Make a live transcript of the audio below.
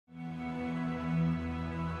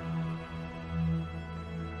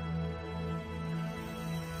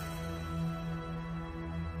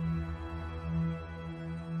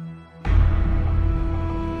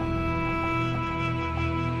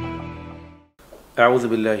أعوذ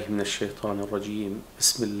بالله من الشيطان الرجيم.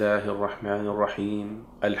 بسم الله الرحمن الرحيم.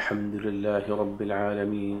 الحمد لله رب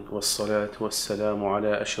العالمين، والصلاة والسلام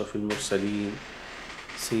على أشرف المرسلين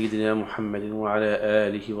سيدنا محمد وعلى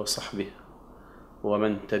آله وصحبه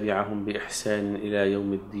ومن تبعهم بإحسان إلى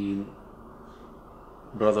يوم الدين.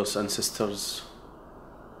 Brothers and sisters,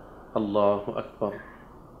 Allahu Akbar,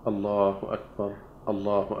 Allahu Akbar,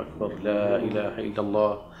 Allahu Akbar, La ilaha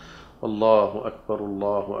illallah, Allahu Akbar,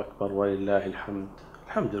 wa lillahi alhamd.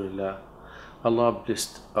 Alhamdulillah. Allah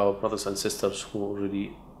blessed our brothers and sisters who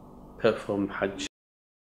already performed Hajj.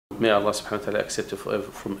 May Allah subhanahu wa ta'ala accept it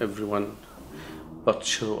from everyone, but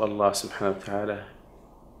show Allah subhanahu wa ta'ala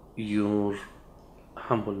your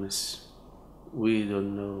humbleness. We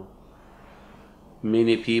don't know.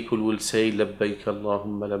 Many people will say labbaik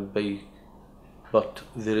Allahumma labbaik, but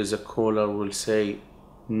there is a caller will say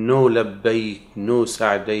no labbaik, no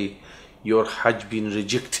sa'daik, your Hajj been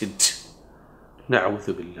rejected.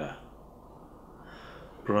 Na'udhu billah.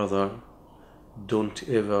 Brother, don't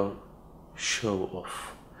ever show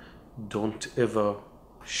off. Don't ever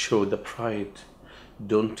show the pride.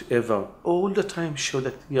 Don't ever all the time show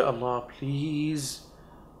that, Ya Allah, please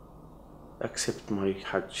accept my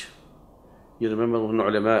Hajj. You remember when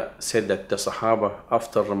ulama said that the Sahaba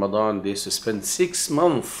after Ramadan they used to spend 6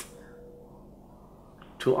 months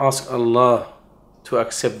to ask Allah to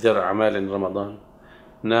accept their amal in Ramadan.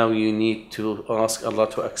 Now you need to ask Allah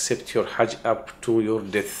to accept your Hajj up to your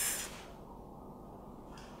death.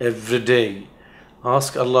 Every day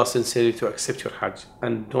ask Allah sincerely to accept your Hajj,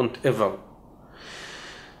 and don't ever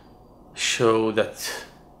show that,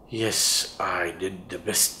 yes, I did the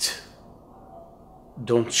best.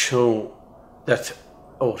 Don't show that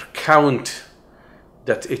or count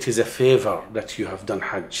that it is a favor that you have done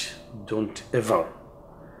Hajj. Don't ever.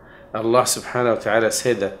 Allah subhanahu wa ta'ala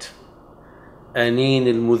said that Aneen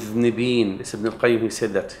al-Mudhnibeen. Ibn al-Qayyim, he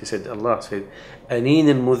said that. He said, Allah said, Aneen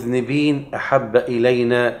al-Mudhnibeen ahabba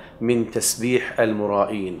ilayna min tasbih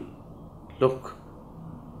al-Mura'een. Look,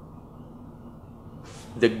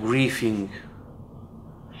 the grieving,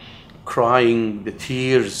 crying, the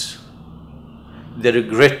tears, the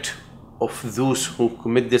regret of those who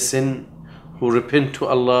commit the sin, who repent to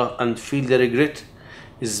Allah and feel the regret,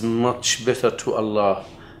 is much better to Allah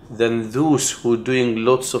than those who are doing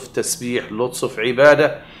lots of tasbih, lots of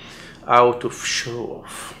ibadah out of show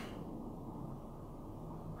off.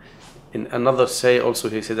 In another say also,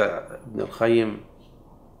 he said that Ibn al-Qayyim,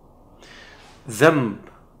 ذنب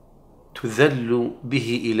تذل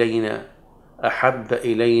به إلينا أحب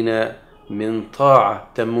إلينا من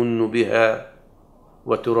طاعة تمن بها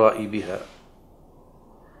وترائي بها.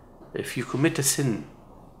 If you commit a sin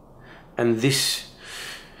and this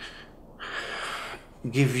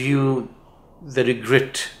give you the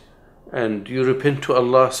regret and you repent to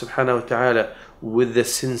Allah subhanahu wa ta'ala with the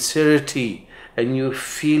sincerity, and you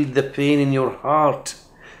feel the pain in your heart,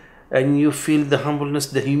 and you feel the humbleness,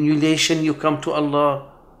 the humiliation, you come to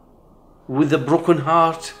Allah with a broken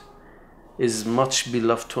heart, is much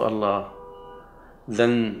beloved to Allah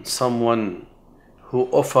than someone who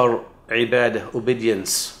offer ibadah,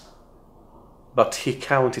 obedience, but he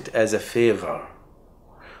count it as a favor,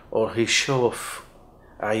 or he show off,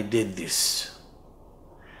 I did this.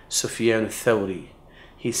 Sufyan al-Thawri,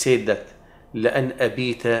 he said that لأن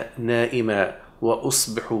أبيت نائما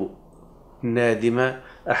وأصبح نادما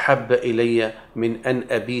أحب إلي من أن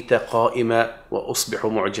أبيت قائما وأصبح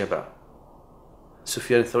معجبا.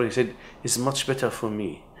 Sufyan al-Thawri said, it's much better for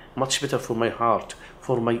me, much better for my heart,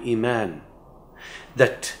 for my iman,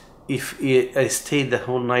 that if I stayed the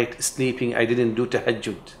whole night sleeping, I didn't do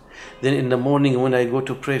tahajjud, then in the morning when I go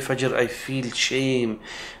to pray Fajr, I feel shame,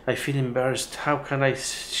 I feel embarrassed. How can I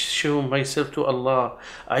show myself to Allah?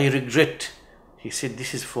 I regret. He said,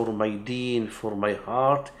 this is for my deen, for my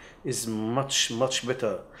heart, is much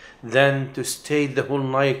better than to stay the whole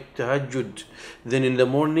night tahajjud, then in the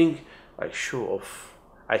morning I show off.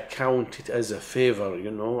 I count it as a favor,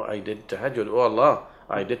 you know, I did tahajjud. Oh Allah,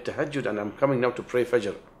 I did tahajjud and I'm coming now to pray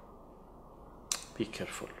Fajr. Be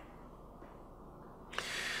careful.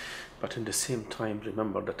 But in the same time,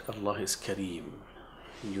 remember that Allah is Kareem.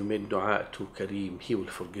 You made dua to Kareem, He will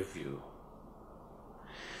forgive you.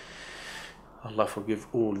 Allah forgive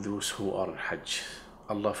all those who are in Hajj.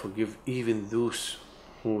 Allah forgive even those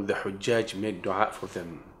who the Hujjaj made dua for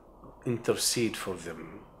them, intercede for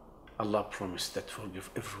them. Allah promised that forgive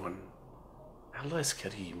everyone. Allah is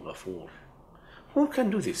Kareem, Ghafoor. Who can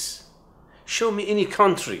do this? Show me any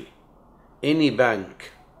country, any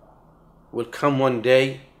bank will come one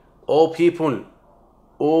day, all people,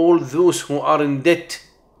 all those who are in debt,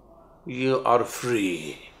 you are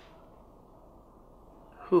free.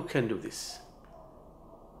 Who can do this?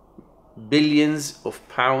 billions of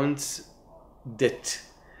pounds debt.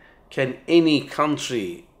 Can any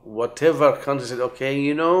country, whatever country, said, okay,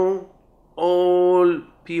 you know, all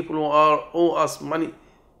people who owe us money,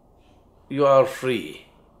 you are free?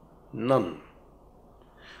 None.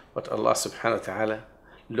 But Allah subhanahu wa ta'ala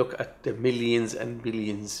look at the millions and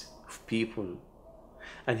billions of people,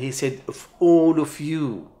 and He said, of all of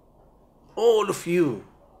you,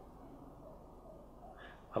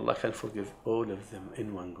 Allah can forgive all of them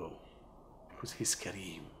in one go, because He's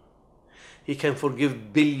Kareem. He can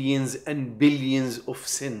forgive billions and billions of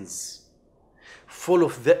sins, full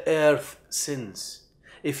of the earth sins.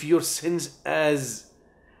 If your sins as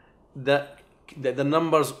the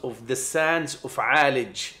numbers of the sands of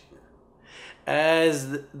Alij,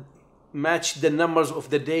 as match the numbers of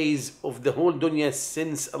the days of the whole dunya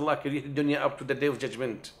since Allah created dunya up to the day of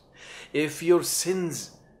judgment, if your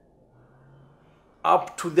sins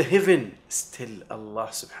up to the heaven, still Allah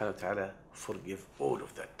subhanahu wa ta'ala forgive all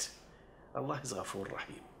of that. Allah is Ghafoor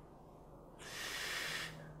Rahim.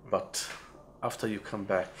 But after you come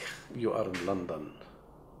back, you are in London.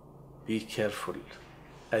 Be careful.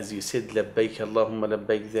 As you said, Labbaik Allahumma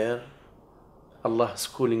Labbaik there, Allah is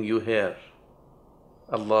calling you here.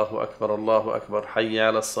 Allahu Akbar, Hayya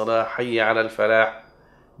ala salah, Hayya ala al-falah.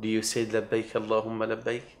 Do you say Labbaik Allahumma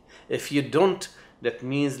Labbaik? If you don't, that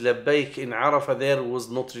means Labbaik in Arafah there was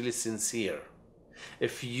not really sincere.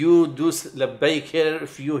 If you do Labbaik here,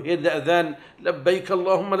 if you hear the adhan, Labbaik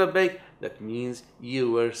Allahumma Labbaik, that means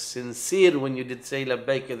you were sincere when you did say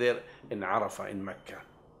Labbaik there in Arafah, in Mecca.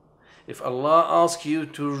 If Allah asks you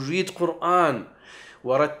to read Quran,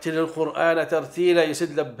 وَرَتِّلِ الْقُرْآنَ تَرْتِيلًا, you said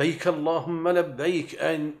Labbaik Allahumma Labbaik,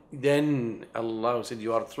 and then Allah said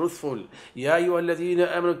you are truthful. يَا أَيُّهَا الَّذِينَ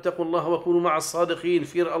آمَنُوا اتَّقُوا اللَّهَ وَكُونُوا مَعَ الصَّادِقِينَ,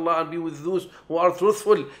 fear Allah and be with those who are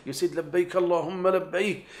truthful. You said Labbaik Allahumma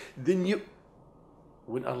Labbaik. Then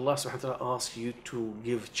when Allah subhanahu wa ta'ala asks you to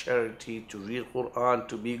give charity, to read Quran,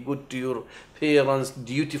 to be good to your parents,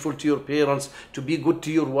 dutiful to your parents, to be good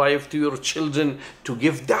to your wife, to your children, to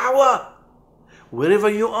give da'wah, wherever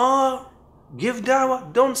you are, give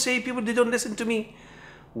da'wah. Don't say people they don't listen to me.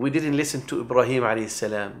 We didn't listen to Ibrahim alayhi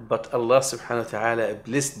salam, but Allah subhanahu wa ta'ala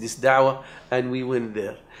blessed this da'wah and we went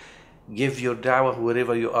there. Give your da'wah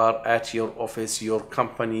wherever you are, at your office, your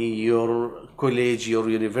company, your college, your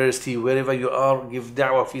university, wherever you are, give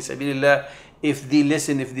da'wah fi sabilillah. If they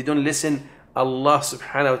listen, if they don't listen, Allah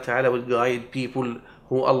subhanahu wa ta'ala will guide people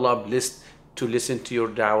who Allah blessed to listen to your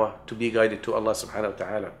da'wah, to be guided to Allah subhanahu wa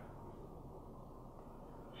ta'ala.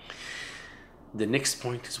 The next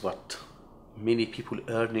point is what? Many people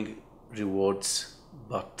earning rewards,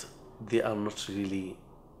 but they are not really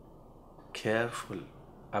careful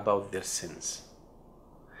about their sins.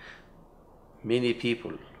 Many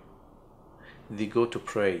people, they go to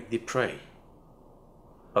pray, they pray,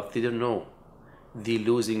 but they don't know they're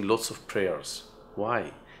losing lots of prayers.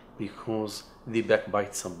 Why? Because they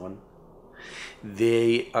backbite someone,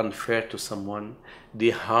 they unfair to someone,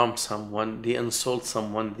 they harm someone, they insult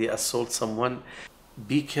someone, they assault someone.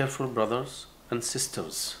 Be careful, brothers and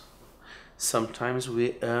sisters. Sometimes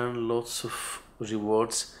we earn lots of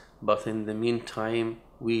rewards, but in the meantime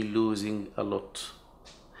we losing a lot.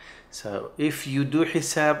 So if you do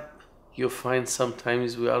hisab, you find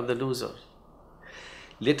sometimes we are the losers.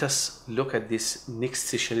 Let us look at this next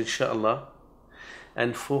session inshallah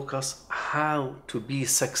and focus how to be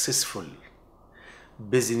successful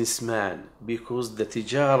businessman, because the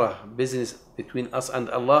tijara business between us and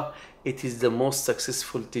Allah, it is the most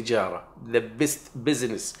successful tijara, the best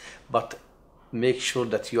business. But make sure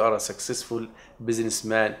that you are a successful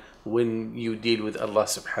businessman when you deal with Allah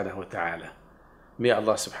subhanahu wa ta'ala. May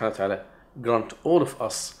Allah subhanahu wa ta'ala grant all of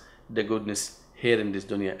us the goodness here in this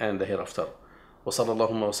dunya and the hereafter. وصلى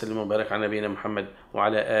اللهم وسلم وبارك على نبينا محمد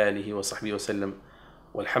وعلى آله وصحبه وسلم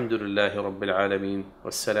والحمد لله رب العالمين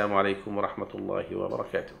والسلام عليكم ورحمة الله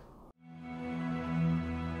وبركاته.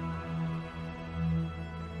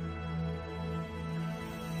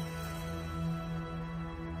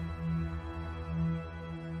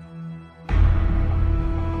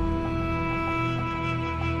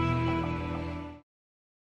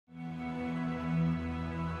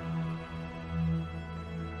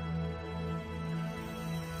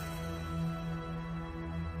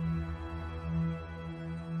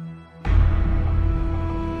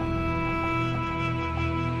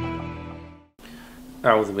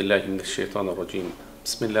 أعوذ بالله من الشيطان الرجيم.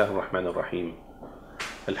 بسم الله الرحمن الرحيم.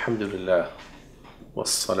 الحمد لله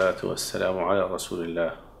والصلاة والسلام على رسول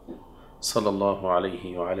الله صلى الله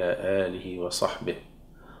عليه وعلى آله وصحبه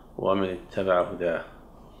ومن اتبع هداه.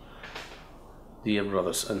 Dear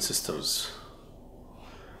brothers and sisters,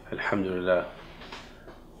 Alhamdulillah,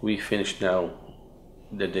 We finished now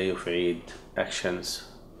the day of Eid actions.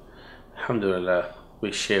 Alhamdulillah,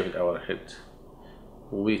 we shaved our head.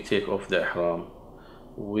 We take off the ihram.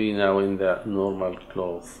 We now in the normal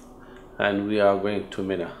clothes, and we are going to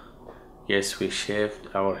Mina. Yes, we shaved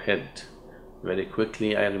our head. Very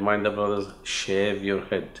quickly, I remind the brothers, shave your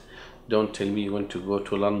head. Don't tell me you want to go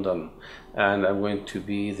to London and I'm going to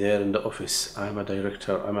be there in the office. I'm a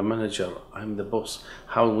director, I'm a manager, I'm the boss.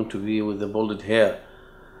 How I want to be with the balded hair,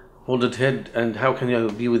 balded head, and how can you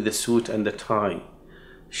be with the suit and the tie?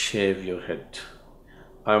 Shave your head.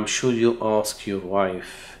 I'm sure you ask your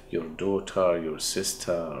wife, your daughter, your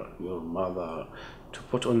sister, your mother to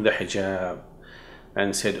put on the hijab,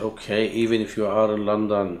 and said, okay, even if you are in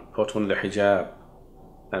London, put on the hijab.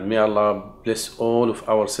 And may Allah bless all of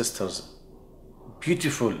our sisters.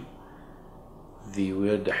 Beautiful. They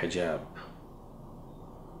wear the hijab.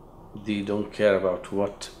 They don't care about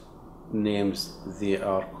what names they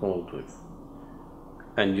are called with.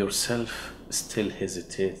 And yourself still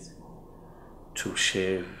hesitate to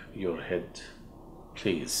shave your head.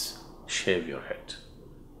 Please shave your head.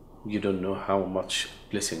 You don't know how much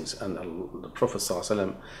blessings. And the Prophet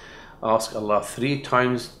ﷺ asked Allah 3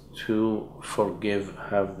 times to forgive,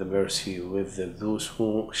 have the mercy with those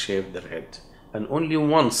who shave their head, and only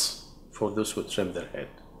once for those who trim their head.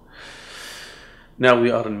 Now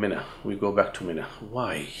we are in Mina. We go back to Mina.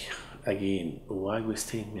 Why? Again, why we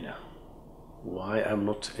stay in Mina? Why I'm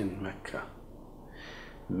not in Mecca?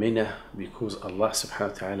 Mina, because Allah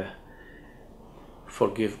subhanahu wa ta'ala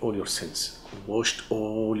forgive all your sins, washed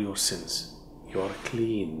all your sins. You are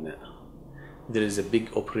clean. There is a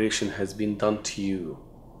big operation has been done to you.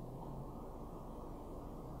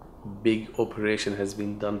 Big operation has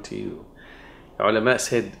been done to you. Ulama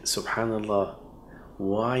said, subhanallah,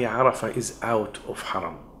 why Arafah is out of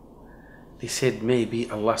haram? They said maybe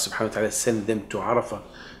Allah subhanahu wa ta'ala sent them to Arafah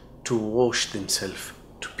to wash themselves,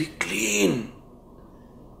 to be clean,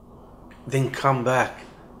 then come back,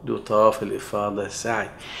 do tawaf al-ifada, sa'i.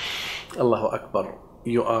 Allahu Akbar,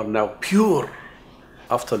 you are now pure.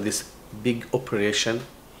 After this big operation,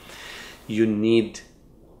 you need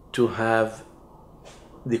to have,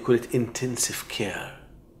 they call it intensive care.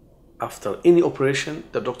 After any operation,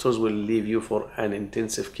 the doctors will leave you for an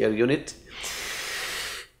intensive care unit,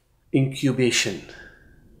 incubation,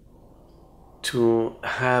 to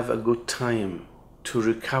have a good time, to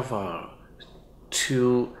recover,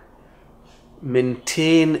 to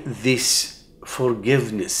maintain this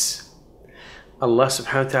forgiveness. Allah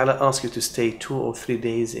subhanahu wa ta'ala asks you to stay 2 or 3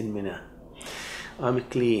 days in Mina. I'm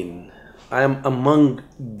clean. I am among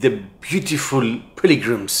the beautiful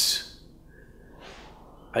pilgrims.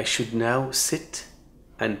 I should now sit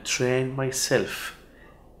and train myself.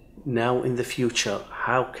 Now in the future,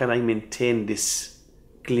 how can I maintain this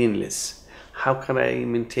cleanliness? How can I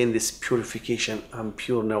maintain this purification? I'm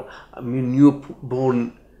pure now. I'm a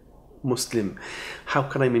newborn Muslim. How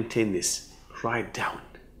can I maintain this? Write down.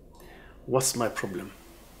 What's my problem?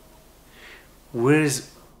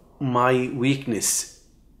 Where's my weakness?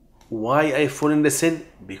 Why I fall in the sin?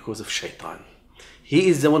 Because of shaitan. He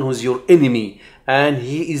is the one who's your enemy, and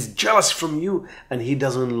he is jealous from you, and he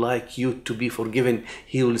doesn't like you to be forgiven.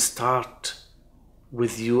 He will start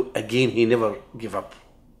with you again. He never give up.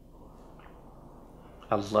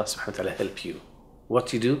 Allah subhanahu wa ta'ala help you.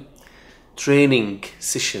 What you do? Training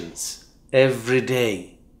sessions every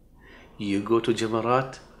day. You go to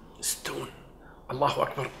Jamarat, stone. Allahu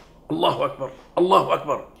Akbar, Allahu Akbar, Allahu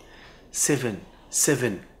Akbar. 7,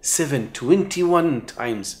 7, 7, 21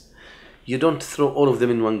 times. You don't throw all of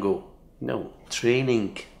them in one go. No,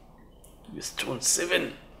 training. You stone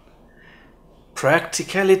 7.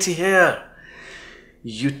 Practicality here.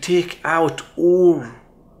 You take out all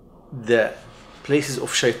the places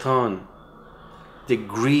of shaitan, the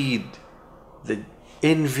greed, the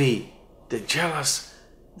envy, the jealous,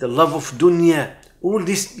 the love of dunya. All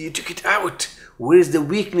this, you took it out. Where is the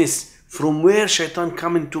weakness? From where shaitan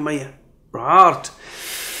come into my heart?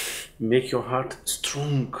 Make your heart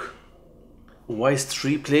strong. Why is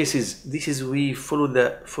 3 places? This is, we follow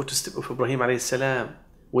the footstep of Ibrahim alayhi salam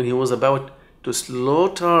when he was about to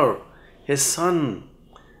slaughter his son.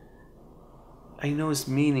 I know it's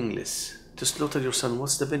meaningless to slaughter your son.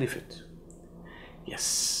 What's the benefit?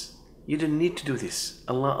 Yes, you don't need to do this.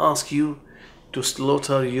 Allah asks you to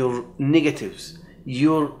slaughter your negatives,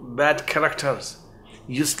 your bad characters.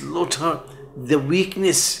 You slaughter the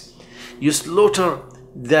weakness. You slaughter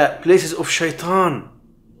the places of shaitan.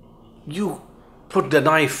 You put the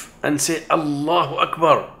knife and say, Allahu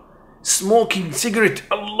Akbar. Smoking cigarette,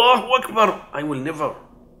 Allahu Akbar. I will never.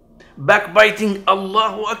 Backbiting,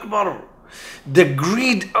 Allahu Akbar. The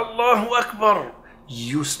greed, Allahu Akbar.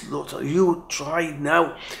 You slaughter, you try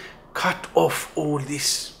now, cut off all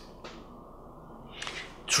this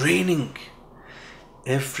training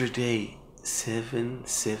every day,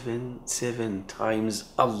 777 times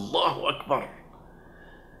Allahu Akbar.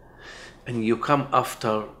 And you come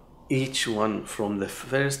after each one from the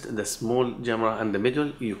first, the small jamrah and the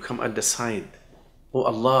middle, you come at the side. Oh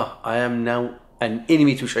Allah, I am now an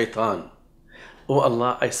enemy to shaitan. Oh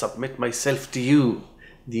Allah, I submit myself to you.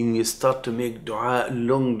 Then you start to make dua,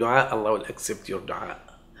 long dua, Allah will accept your dua.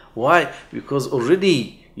 Why? Because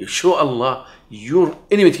already you show Allah your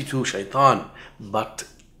enmity to shaitan. But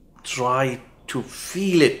try to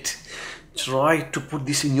feel it. Try to put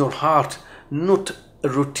this in your heart, not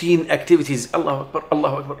routine activities. Allahu Akbar,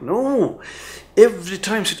 Allahu Akbar. No. Every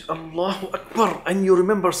time you say Allahu Akbar and you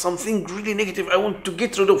remember something really negative I want to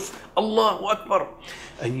get rid of, Allahu Akbar.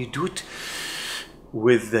 And you do it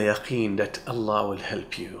with the yaqeen that Allah will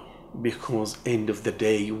help you. Because end of the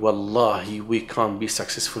day, wallahi, we can't be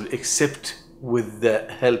successful except with the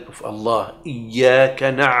help of Allah. إِيَّاكَ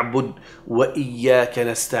نَعْبُدْ وَإِيَّاكَ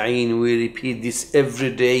نَسْتَعِينُ. We repeat this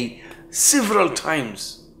every day, several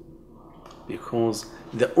times. Because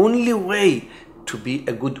the only way to be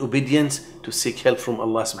a good obedience, to seek help from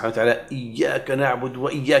Allah subhanahu wa ta'ala, إِيَّاكَ نَعْبُدْ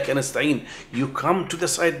وَإِيَّاكَ نَسْتَعِينُ. You come to the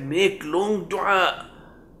side, make long dua.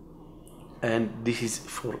 And this is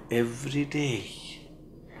for every day.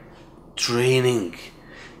 Training.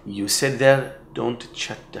 You sit there, don't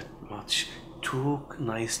chat that much. Talk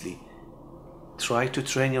nicely. Try to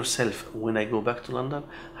train yourself. When I go back to London,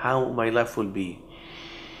 how my life will be.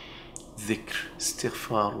 Dhikr,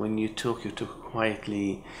 istighfar. When you talk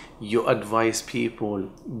quietly. You advise people.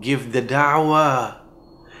 Give the da'wah.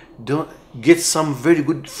 Don't get some very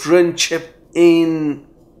good friendship in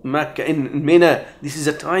Mecca, in Mina. This is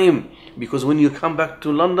a time. Because when you come back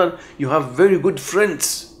to London, you have very good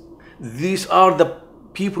friends. These are the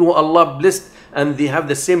people who Allah blessed and they have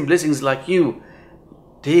the same blessings like you.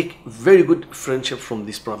 Take very good friendship from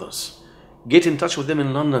these brothers. Get in touch with them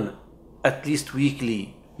in London, at least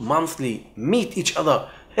weekly, monthly. Meet each other,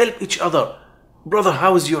 help each other. Brother,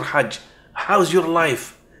 how is your Hajj? How's your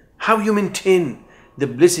life? How you maintain the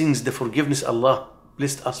blessings, the forgiveness Allah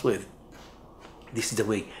blessed us with? This is the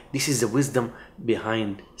way. This is the wisdom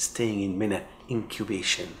behind staying in Mina.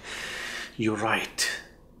 Incubation. You're right.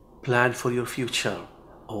 Plan for your future.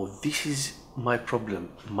 Oh, this is my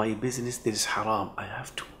problem. My business, there is haram. I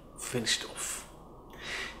have to finish it off.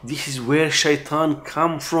 This is where shaitan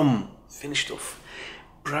come from. Finished off.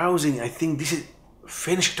 Browsing, I think this is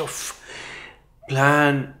finished off.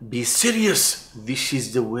 Plan, be serious. This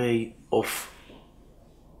is the way of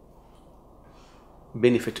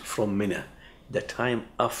benefit from Mina. The time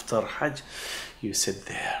after Hajj, you sit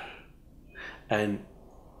there and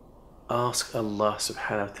ask Allah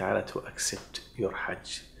subhanahu wa ta'ala to accept your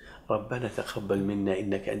Hajj. ربنا تقبل منا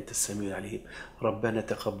إنك أنت السميع العليم. ربنا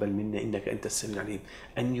تقبل منا إنك أنت السميع العليم.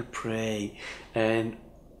 And you pray and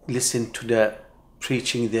listen to the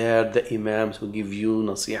preaching there. The imams will give you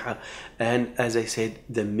nasiha. And as I said,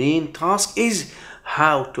 the main task is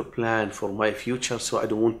how to plan for my future, so I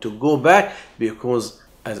don't want to go back, because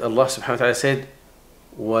as Allah subhanahu wa ta'ala said,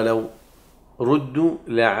 وَلَوْ رُدُّوا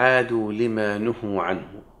لَعَادُوا لِمَا نُهُوا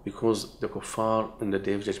عَنْهُ. Because the kuffar in the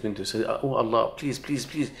day of judgment will say, oh Allah, please, please,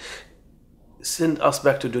 please, send us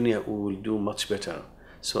back to dunya, we will do much better.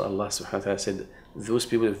 So Allah subhanahu wa ta'ala said, those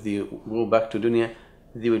people, if they go back to dunya,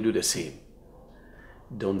 they will do the same.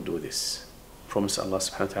 Don't do this. Promise Allah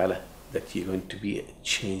subhanahu wa ta'ala that you're going to be a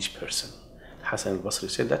changed person. Hassan al-Basri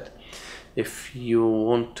said that if you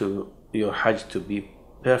want your Hajj to be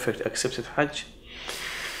perfect, accepted Hajj,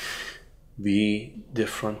 be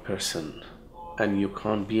different person. And you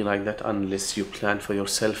can't be like that unless you plan for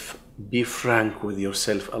yourself. Be frank with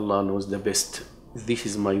yourself. Allah knows the best. This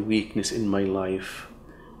is my weakness in my life.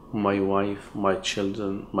 My wife, my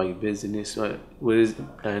children, my business.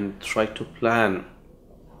 And try to plan.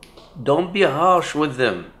 Don't be harsh with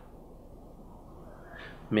them.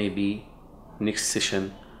 Maybe next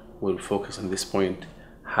session we'll focus on this point.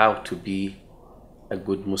 How to be a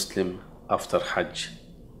good Muslim after Hajj.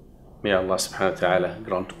 May Allah subhanahu wa ta'ala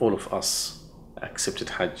grant all of us accepted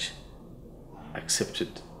Hajj,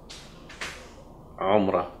 accepted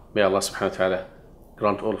Umrah. May Allah subhanahu wa ta'ala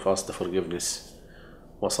grant all of us the forgiveness.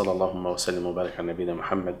 Wa sallallahu wa sallam wa barak ala nabina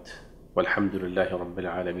Muhammad. Walhamdulillahi rabbil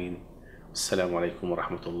alameen. Assalamu alaikum wa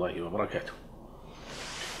rahmatullahi wa barakatuh.